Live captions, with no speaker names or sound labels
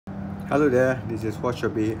Hello there, this is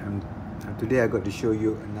Washabe, and today I got to show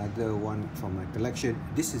you another one from my collection.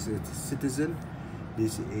 This is a Citizen.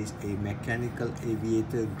 This is a mechanical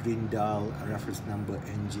Aviator Green Dial reference number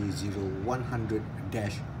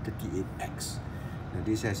NJ0100-38X. Now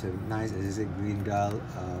this has a nice, as I said, green dial,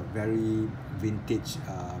 very vintage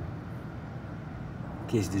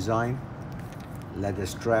case design, leather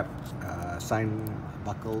strap, sign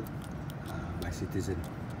buckle by Citizen,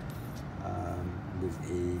 with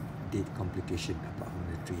a date complication apart from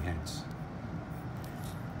the three hands.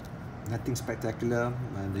 Nothing spectacular.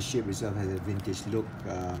 The shape itself has a vintage look.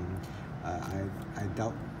 I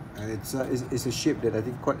doubt it's a shape that I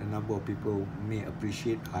think quite a number of people may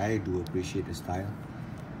appreciate. I do appreciate the style,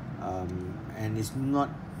 and it's not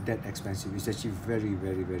that expensive. It's actually very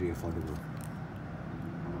affordable.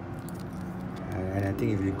 And I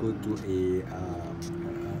think if you go to a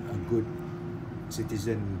good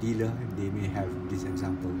Citizen dealer, they may have this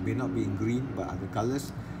example. May not be in green but other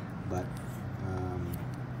colors, but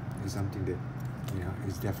it's something that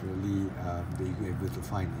is definitely that you're able to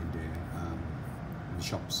find in the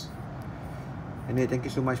shops. Anyway, thank you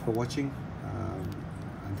so much for watching.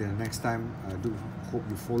 Until next time, I do hope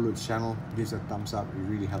you follow the channel, give us a thumbs up. It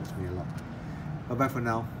really helps me a lot. Bye bye for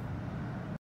now.